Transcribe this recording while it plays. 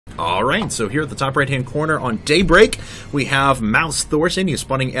All right, so here at the top right-hand corner on Daybreak, we have Mouz.ThorZaIN. He's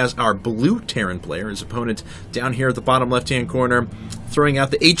spawning as our blue Terran player. His opponent down here at the bottom left-hand corner, throwing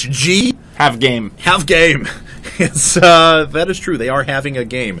out the HG. Have game. Have game. It's, that is true. They are having a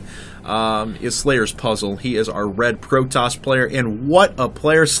game. Is SlayerS.Puzzle. He is our red Protoss player, and what a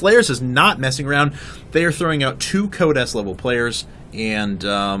player. SlayerS is not messing around. They are throwing out 2 Code S level players, and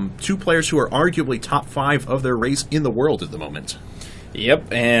 2 players who are arguably top 5 of their race in the world at the moment.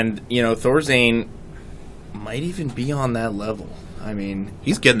 Yep, and, you know, ThorZaIN might even be on that level. I mean...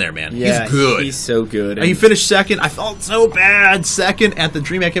 He's getting there, man. Yeah, he's good. He's so good. And he finished second. I felt so bad. Second at the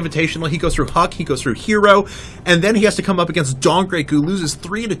DreamHack Invitational. He goes through Huck. He goes through Hero. And then he has to come up against Daybreak, who loses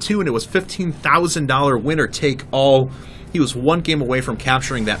 3-2, and it was $15,000 winner take all. He was 1 game away from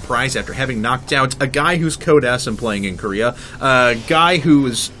capturing that prize after having knocked out a guy who's Code S and playing in Korea, a guy who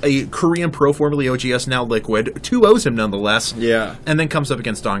is a Korean pro, formerly OGS, now Liquid, 2-0s him nonetheless, yeah, and then comes up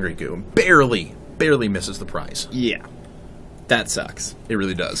against Daybreak, and barely misses the prize. Yeah, that sucks. It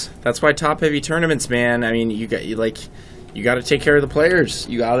really does. That's why top-heavy tournaments, man, I mean, you got to take care of the players.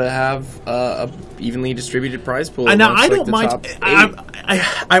 You got to have a evenly distributed prize pool. Now, I don't mind.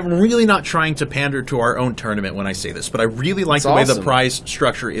 I'm really not trying to pander to our own tournament when I say this, but I really like the way the prize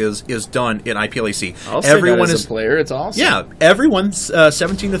structure is done in IPLAC. I'll say that as a player. It's awesome. Yeah, everyone's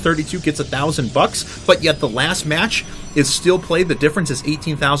 17 to 32 gets $1,000, but yet the last match is still played. The difference is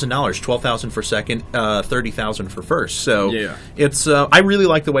 $18,000, $12,000 for second, $30,000 for first. So yeah, it's. I really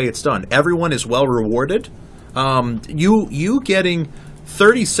like the way it's done. Everyone is well rewarded. You getting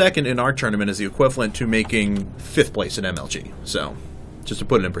 32nd in our tournament is the equivalent to making 5th place in MLG. So, just to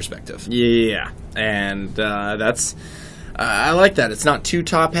put it in perspective. Yeah, and that's I like that. It's not too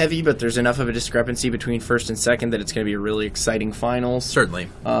top heavy, but there's enough of a discrepancy between first and second that it's going to be a really exciting finals. Certainly.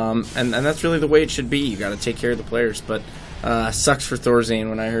 And that's really the way it should be. You got to take care of the players, but sucks for ThorZaIN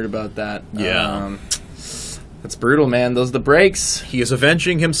when I heard about that. Yeah. That's brutal, man. Those are the breaks. He is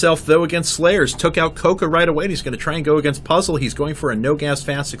avenging himself, though, against SlayerS. Took out Coca right away, and he's going to try and go against Puzzle. He's going for a no-gas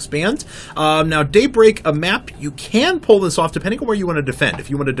fast expand. Now, Daybreak, a map, you can pull this off depending on where you want to defend.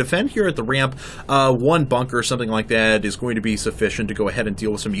 If you want to defend here at the ramp, 1 bunker or something like that is going to be sufficient to go ahead and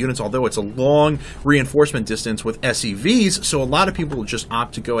deal with some units, although it's a long reinforcement distance with SEVs, so a lot of people will just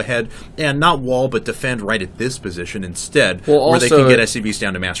opt to go ahead and not wall, but defend right at this position instead, where they can get SEVs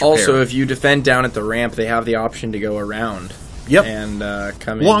down to mass repair. Also, if you defend down at the ramp, they have the option to go around. Yep. And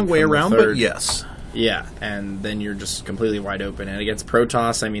come in. Long way around, but yes. Yeah, and then you're just completely wide open. And against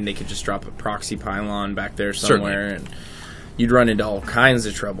Protoss, I mean, they could just drop a proxy pylon back there somewhere, and you'd run into all kinds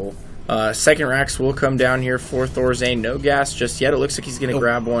of trouble. Second racks will come down here for ThorZaIN. No gas just yet. It looks like he's going to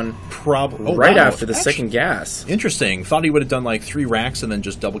grab one right after the second gas. Interesting. Thought he would have done like 3 racks and then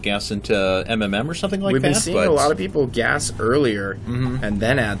just double gas into MMM or something like that. We've been seeing a lot of people gas earlier and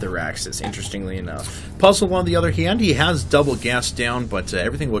then add the racks, interestingly enough. Puzzle, on the other hand, he has double gas down, but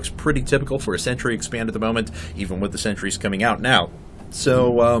everything looks pretty typical for a Sentry expand at the moment, even with the Sentries coming out now.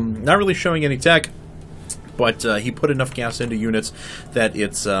 So, not really showing any tech, but he put enough gas into units that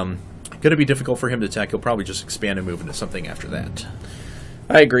it's going to be difficult for him to attack. He'll probably just expand and move into something after that.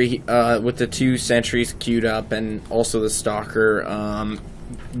 I agree. With the 2 Sentries queued up and also the Stalker,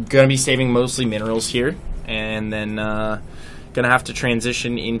 going to be saving mostly minerals here, and then going to have to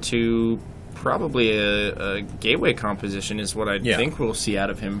transition into probably a gateway composition is what I think we'll see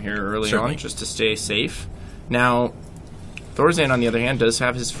out of him here early on, just to stay safe. Now, ThorZaIN, on the other hand, does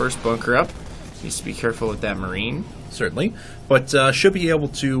have his first bunker up. Needs to be careful with that Marine. Certainly, but should be able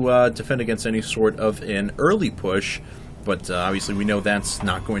to defend against any sort of an early push, but obviously we know that's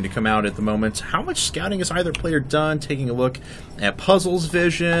not going to come out at the moment. How much scouting has either player done? Taking a look at Puzzle's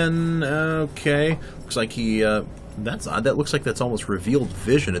vision. Okay, looks like he... that's odd. That looks like that's almost revealed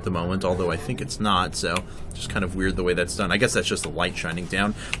vision at the moment, although I think it's not, so just kind of weird the way that's done. I guess that's just the light shining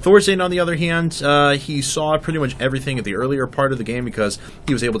down. ThorZaIN, on the other hand, he saw pretty much everything at the earlier part of the game because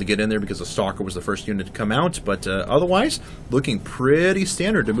he was able to get in there because the Stalker was the first unit to come out, but otherwise, looking pretty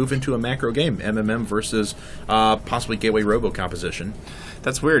standard to move into a macro game, MMM versus possibly Gateway Robo composition.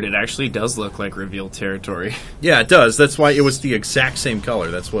 That's weird. It actually does look like revealed territory. Yeah, it does. That's why it was the exact same color.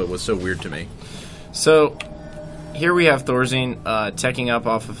 That's what was so weird to me. So... here we have ThorZaIN teching up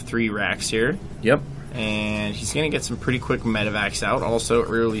off of 3 racks here. Yep. And he's going to get some pretty quick medevacs out. Also,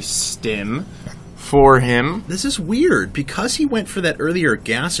 early stim for him. This is weird. Because he went for that earlier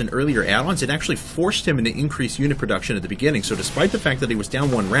gas and earlier add-ons, it actually forced him into increased unit production at the beginning. So despite the fact that he was down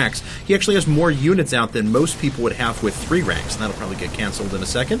 1 racks, he actually has more units out than most people would have with 3 racks. And that'll probably get canceled in a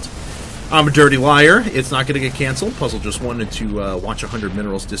second. I'm a dirty liar. It's not going to get canceled. Puzzle just wanted to watch 100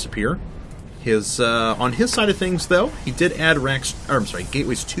 minerals disappear. His on his side of things, though, he did add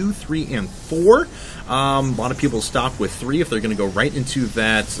gateways 2, 3, and 4. A lot of people stop with 3 if they're going to go right into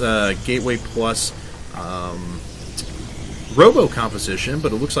that gateway plus robo composition,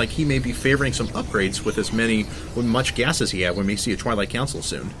 but it looks like he may be favoring some upgrades with much gas as he had. We may see a Twilight Council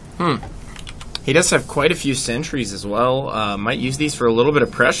soon. He does have quite a few sentries as well. Might use these for a little bit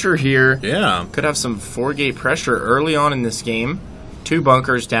of pressure here. Yeah. Could have some 4-gate pressure early on in this game. 2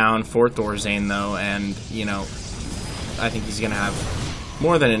 bunkers down for ThorZaIN, though, and, you know, I think he's going to have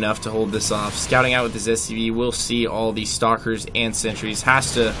more than enough to hold this off. Scouting out with his SCV, we'll see all these stalkers and sentries.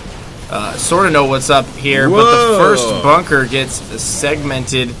 Has to sort of know what's up here, Whoa. but the first bunker gets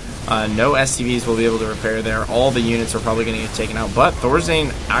segmented. No SCVs will be able to repair there. All the units are probably going to get taken out, but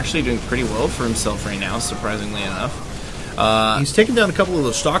ThorZaIN actually doing pretty well for himself right now, surprisingly enough. He's taken down a couple of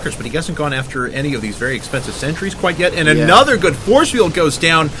those stalkers, but he hasn't gone after any of these very expensive sentries quite yet. And another good force field goes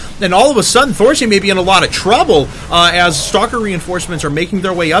down, and all of a sudden, ThorZaIN may be in a lot of trouble as stalker reinforcements are making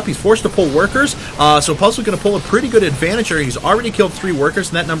their way up. He's forced to pull workers, so Puzzle's going to pull a pretty good advantage here. He's already killed 3 workers,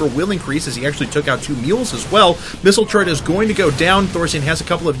 and that number will increase as he actually took out 2 mules as well. Missile turret is going to go down. ThorZaIN has a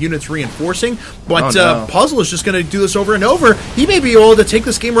couple of units reinforcing, but Puzzle is just going to do this over and over. He may be able to take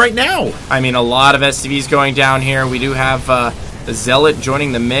this game right now. I mean, a lot of SCVs going down here. We do have the Zealot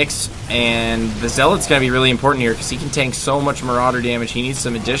joining the mix, and the Zealot's going to be really important here because he can tank so much Marauder damage. He needs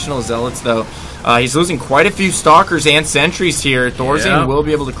some additional Zealots, though. He's losing quite a few Stalkers and Sentries here. ThorZaIN will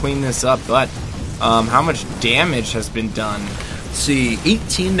be able to clean this up, but how much damage has been done? Let's see,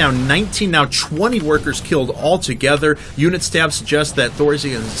 18, now 19, now 20 workers killed altogether. Unit stats suggest that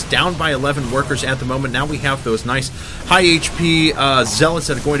ThorZaIN is down by 11 workers at the moment. Now we have those nice high HP Zealots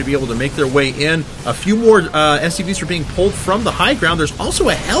that are going to be able to make their way in. A few more SCVs are being pulled from the high ground. There's also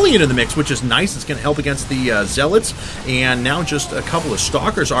a Hellion in the mix, which is nice. It's going to help against the Zealots. And now just a couple of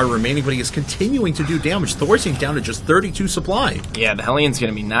Stalkers are remaining, but he is continuing to do damage. ThorZaIN down to just 32 supply. Yeah, the Hellion's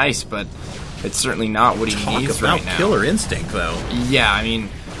going to be nice, but it's certainly not what he needs right now. Killer instinct, though. Yeah, I mean,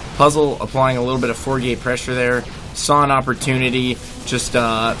 Puzzle applying a little bit of 4-gate pressure there. Saw an opportunity, just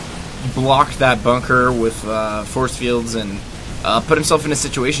blocked that bunker with force fields and put himself in a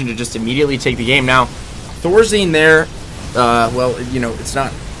situation to just immediately take the game. Now, ThorZaIN there, well, you know, it's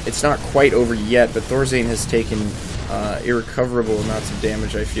not quite over yet, but ThorZaIN has taken irrecoverable amounts of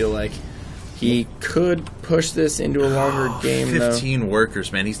damage, I feel like. He could push this into a longer game, 15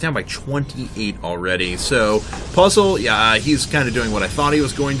 workers, man. He's down by 28 already. So, Puzzle, yeah, he's kind of doing what I thought he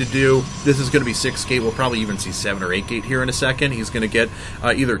was going to do. This is going to be 6-gate. We'll probably even see 7 or 8-gate here in a second. He's going to get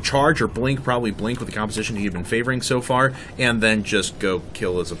either Charge or Blink, probably Blink with the composition he'd been favoring so far, and then just go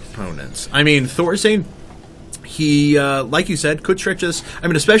kill his opponents. I mean, ThorZaIN, he, like you said, could stretch this. I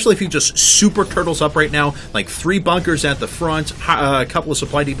mean, especially if he just super turtles up right now, like 3 bunkers at the front, a couple of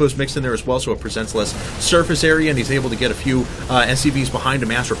supply depots mixed in there as well, so it presents less surface area, and he's able to get a few SCVs behind a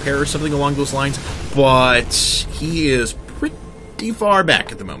mass repair or something along those lines. But he is pretty far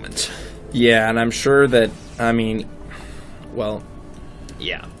back at the moment. Yeah, and I'm sure that, I mean, well,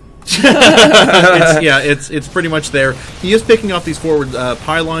 yeah. It's pretty much there. He is picking off these forward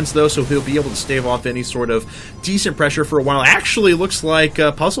pylons, though, so he'll be able to stave off any sort of decent pressure for a while. Actually, looks like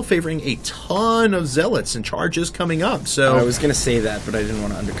Puzzle favoring a ton of Zealots and charges coming up. So I was going to say that, but I didn't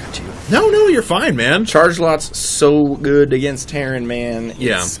want to undercut you. No, you're fine, man. Charge lots so good against Terran, man.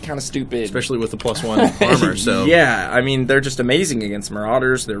 It's kind of stupid. Especially with the +1 armor. So yeah, I mean, they're just amazing against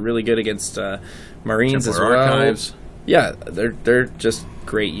Marauders. They're really good against Marines as well. Archives. Yeah, they're just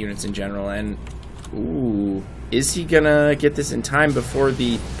great units in general. And ooh, is he gonna get this in time before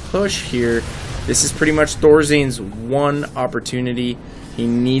the push here? This is pretty much ThorZaIN's one opportunity. He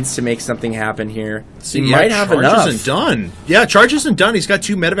needs to make something happen here. He might have enough. Charge isn't done. Yeah, Charge isn't done. He's got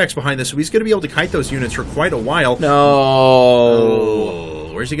 2 medevacs behind this, so he's going to be able to kite those units for quite a while. No.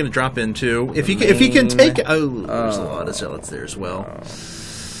 Oh, where's he going to drop into? If he can take... Oh, there's a lot of Zealots there as well.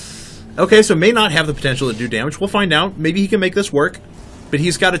 Okay, so may not have the potential to do damage. We'll find out. Maybe he can make this work. But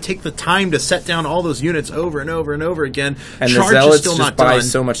he's got to take the time to set down all those units over and over and over again. And Charge the Zealots is still just not buy done.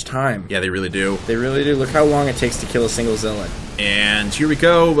 so much time. Yeah, they really do. They really do. Look how long it takes to kill a single Zealot. And here we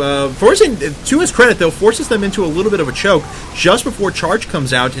go. ThorZaIN, to his credit, though, forces them into a little bit of a choke just before Charge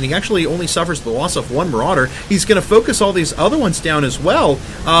comes out, and he actually only suffers the loss of 1 Marauder. He's going to focus all these other ones down as well.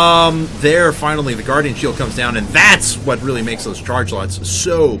 There, finally, the Guardian Shield comes down, and that's what really makes those Charge lots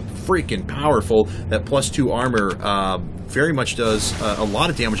so freaking powerful. That +2 armor very much does a lot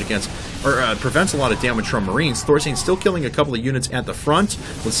of damage against, or prevents a lot of damage from Marines. ThorZaIN still killing a couple of units at the front.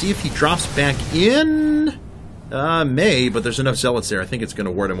 Let's see if he drops back in. May, but there's enough Zealots there. I think it's going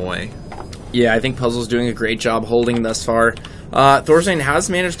to ward him away. Yeah, I think Puzzle's doing a great job holding thus far. ThorZaIN has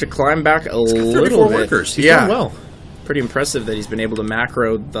managed to climb back a little bit. Workers. He's doing well. Pretty impressive that he's been able to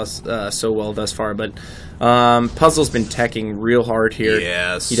macro so well thus far. But Puzzle's been teching real hard here.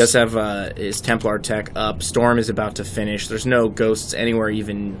 Yes. He does have his Templar tech up. Storm is about to finish. There's no ghosts anywhere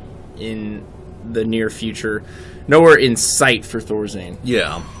even in the near future. Nowhere in sight for ThorZaIN.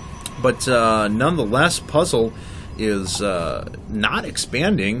 Yeah. But nonetheless, Puzzle is not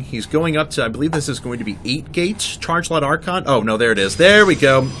expanding. He's going up to, I believe this is going to be 8 gates. Charge Lot Archon. Oh, no, there it is. There we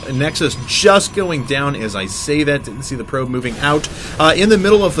go. Nexus just going down as I say that. Didn't see the probe moving out. In the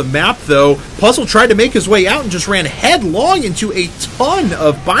middle of the map, though, Puzzle tried to make his way out and just ran headlong into a ton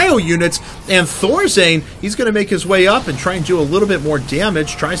of bio units. And ThorZaIN, he's going to make his way up and try and do a little bit more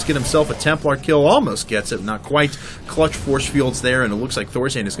damage. Tries to get himself a Templar kill. Almost gets it. Not quite. Clutch force fields there, and it looks like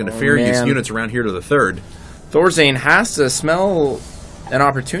ThorZaIN is going to ferry these units around here to the 3rd. ThorZaIN has to smell an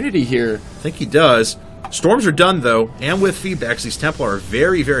opportunity here. I think he does. Storms are done, though, and with feedbacks, these Templar are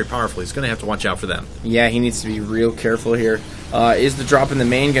very, very powerful. He's going to have to watch out for them. Yeah, he needs to be real careful here. Is the drop in the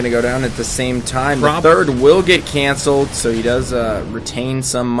main going to go down at the same time? The 3rd will get canceled, so he does retain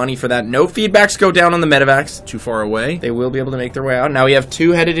some money for that. No feedbacks go down on the medevacs. Too far away. They will be able to make their way out. Now we have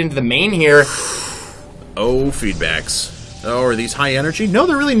 2 headed into the main here. Oh, feedbacks. Oh, are these high energy? No,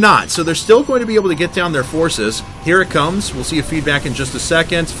 they're really not. So they're still going to be able to get down their forces. Here it comes. We'll see a feedback in just a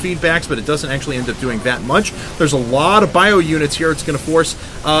second. Feedbacks, but it doesn't actually end up doing that much. There's a lot of bio units here. It's going to force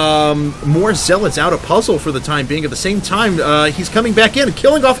more Zealots out of Puzzle for the time being. At the same time, he's coming back in and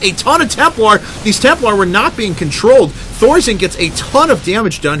killing off a ton of Templar. These Templar were not being controlled. ThorZaIN gets a ton of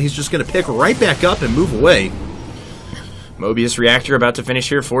damage done. He's just going to pick right back up and move away. Mobius Reactor about to finish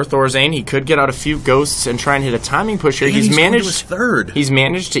here for ThorZaIN. He could get out a few ghosts and try and hit a timing push here. And he's managed to his 3rd. He's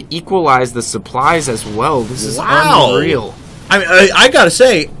managed to equalize the supplies as well. This is unreal. I mean, I gotta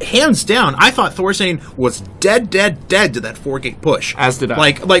say, hands down, I thought ThorZaIN was dead to that 4-gate push. As did I.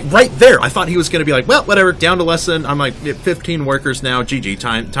 Like right there, I thought he was gonna be like, well, whatever, down to less than, I'm like, 15 workers now, GG,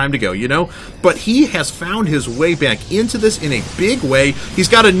 time to go, you know? But he has found his way back into this in a big way. He's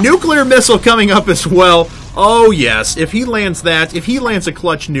got a nuclear missile coming up as well. Oh, yes. If he lands that, if he lands a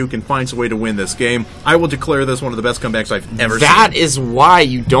clutch nuke and finds a way to win this game, I will declare this one of the best comebacks I've ever seen. That is why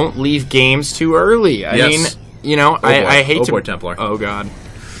you don't leave games too early. I mean, you know, I hate to... boy, Templar. Oh, God.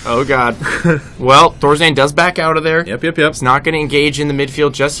 Oh, God. Well, ThorZaIN does back out of there. Yep. He's not going to engage in the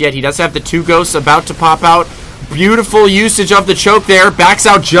midfield just yet. He does have the 2 ghosts about to pop out. Beautiful usage of the choke there. Backs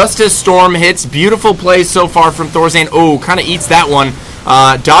out just as Storm hits. Beautiful plays so far from ThorZaIN. Oh, kind of eats that one.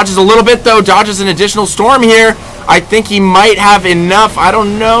 Dodges a little bit, though. Dodges an additional Storm here. I think he might have enough. I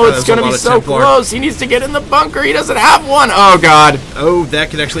don't know. It's going to be so close. He needs to get in the bunker. He doesn't have one. Oh, God. Oh,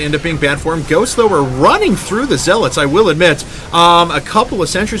 that could actually end up being bad for him. Ghosts, though, are running through the Zealots, I will admit. A couple of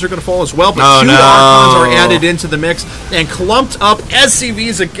sentries are going to fall as well, but 2 Archons are added into the mix. And clumped up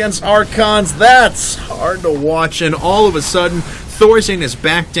SCVs against Archons. That's hard to watch. And all of a sudden, ThorZaIN is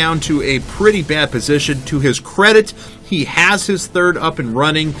back down to a pretty bad position. To his credit, he has his 3rd up and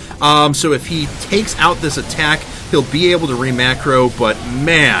running. So if he takes out this attack, he'll be able to re-macro. But,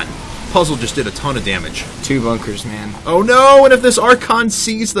 man, Puzzle just did a ton of damage. 2 bunkers, man. Oh, no. And if this Archon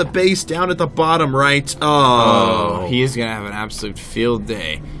sees the base down at the bottom right, oh. He is going to have an absolute field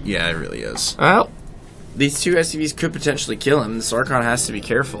day. Yeah, it really is. Well, these 2 SCVs could potentially kill him. This Archon has to be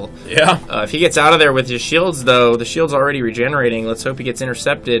careful. Yeah. If he gets out of there with his shields, though, the shield's already regenerating. Let's hope he gets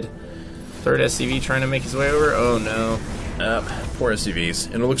intercepted. 3rd SCV trying to make his way over. Oh, no. Poor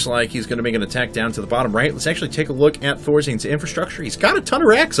SCVs. And it looks like he's going to make an attack down to the bottom right. Let's actually take a look at ThorZaIN's infrastructure. He's got a ton of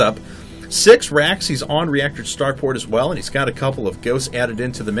racks up. 6 racks. He's on reactor starport as well, and he's got a couple of ghosts added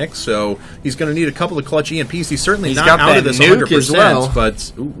into the mix, so he's going to need a couple of clutch EMPs. He's certainly not out of this 100%, as well.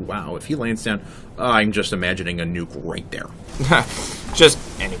 But, ooh, wow, if he lands down, I'm just imagining a nuke right there. Just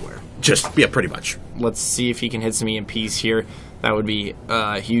anywhere. Just, yeah, pretty much. Let's see if he can hit some EMPs here. That would be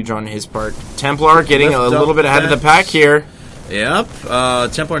huge on his part. Templar getting a little bit ahead of the pack here. Yep.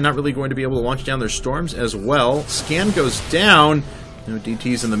 Templar not really going to be able to launch down their storms as well. Scan goes down. No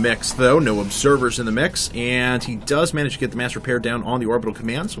DTs in the mix, though. No observers in the mix. And he does manage to get the mass repair down on the orbital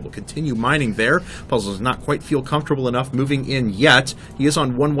command, so we'll continue mining there. Puzzle does not quite feel comfortable enough moving in yet. He is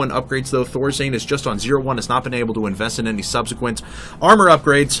on 1-1 upgrades, though. ThorZaIN is just on 0-1. Has not been able to invest in any subsequent armor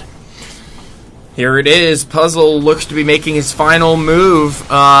upgrades. Here it is. Puzzle looks to be making his final move.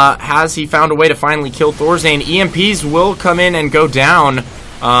 Has he found a way to finally kill ThorZaIN? EMPs will come in and go down.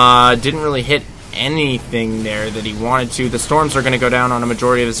 Didn't really hit anything there that he wanted to. The storms are going to go down on a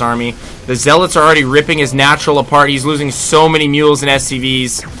majority of his army. The zealots are already ripping his natural apart. He's losing so many mules and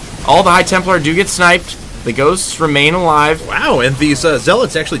SCVs. All the High Templar do get sniped. The ghosts remain alive. Wow, and these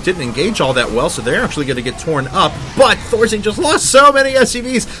zealots actually didn't engage all that well, so they're actually going to get torn up. But ThorZaIN just lost so many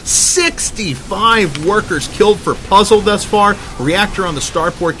SCVs. 65 workers killed for Puzzle thus far. Reactor on the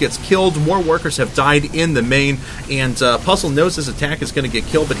starport gets killed. More workers have died in the main, and Puzzle knows his attack is going to get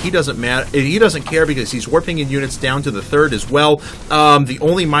killed, but he doesn't matter. He doesn't care because he's warping in units down to the third as well. The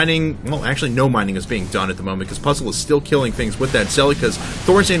only mining, well, actually no mining is being done at the moment because Puzzle is still killing things with that Zealot because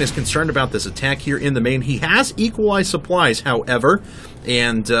ThorZaIN is concerned about this attack here in the main. He has equalized supplies, however,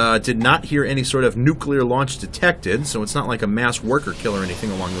 and did not hear any sort of nuclear launch detected, so it's not like a mass worker kill or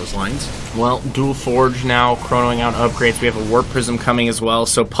anything along those lines. Well, dual forge now, chronoing out upgrades. We have a warp prism coming as well,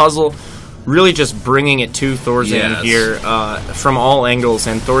 so Puzzle really just bringing it to ThorZaIN here from all angles,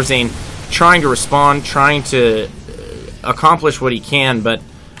 and ThorZaIN trying to respond, trying to accomplish what he can, but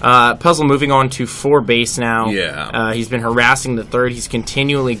Puzzle moving on to 4 base now. Yeah. He's been harassing the third. He's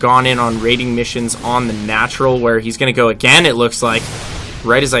continually gone in on raiding missions on the natural, where he's going to go again, it looks like,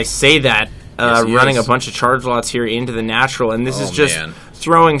 right as I say that, running a bunch of charge lots here into the natural, and this is just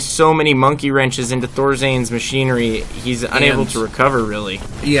throwing so many monkey wrenches into ThorZaIN's machinery. He's unable to recover, really.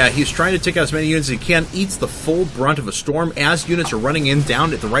 Yeah, he's trying to take out as many units as he can, eats the full brunt of a storm as units are running in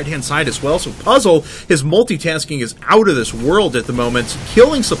down at the right-hand side as well. So Puzzle, his multitasking is out of this world at the moment,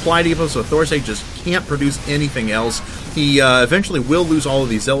 killing supply depots, so ThorZaIN just can't produce anything else. He eventually will lose all of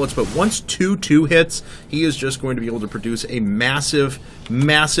these Zealots, but once 2-2 hits, he is just going to be able to produce a massive,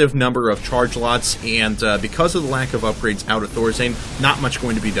 massive number of charge lots, and because of the lack of upgrades out of ThorZaIN, not much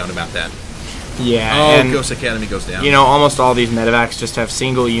going to be done about that. Yeah. Oh, and Ghost Academy goes down. You know, almost all these medevacs just have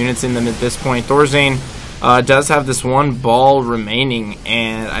single units in them at this point. ThorZaIN does have this one ball remaining,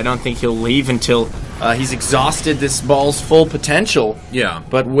 and I don't think he'll leave until he's exhausted this ball's full potential. Yeah.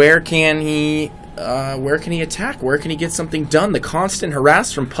 But where can he attack? Where can he get something done? The constant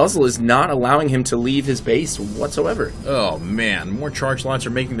harass from Puzzle is not allowing him to leave his base whatsoever. Oh, man. More charge lots are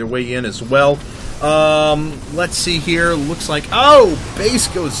making their way in as well. Let's see here. Looks like, base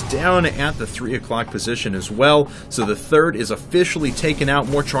goes down at the 3 o'clock position as well. So the third is officially taken out.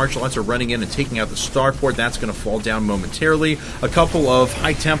 More charge lots are running in and taking out the starport. That's going to fall down momentarily. A couple of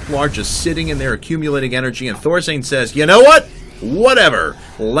High Templar just sitting in there accumulating energy, and ThorZaIN says, you know what? Whatever.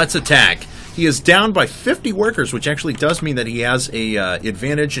 Let's attack. He is down by 50 workers, which actually does mean that he has a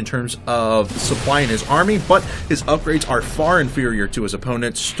advantage in terms of supply in his army, but his upgrades are far inferior to his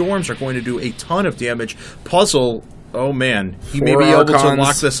opponent. Storms are going to do a ton of damage. Puzzle, oh man, he may be able to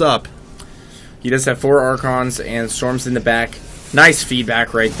lock this up. He does have 4 Archons and Storms in the back. Nice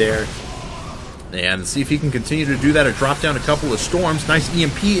feedback right there. And see if he can continue to do that or drop down a couple of Storms. Nice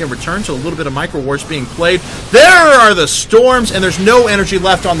EMP in return, so a little bit of Micro Wars being played. There are the Storms, and there's no energy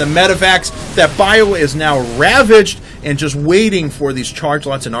left on the medevacs. That bio is now ravaged and just waiting for these charge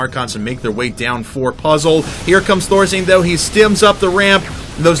lots and Archons to make their way down for Puzzle. Here comes ThorZaIN, though. He stims up the ramp.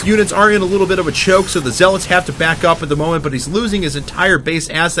 Those units are in a little bit of a choke, so the Zealots have to back up at the moment, but he's losing his entire base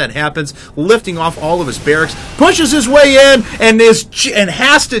as that happens, lifting off all of his barracks, pushes his way in, and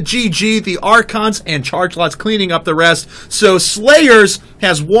has to GG the Archons and charge lots, cleaning up the rest. So Slayers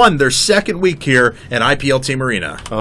has won their second week here at IPL Team Arena.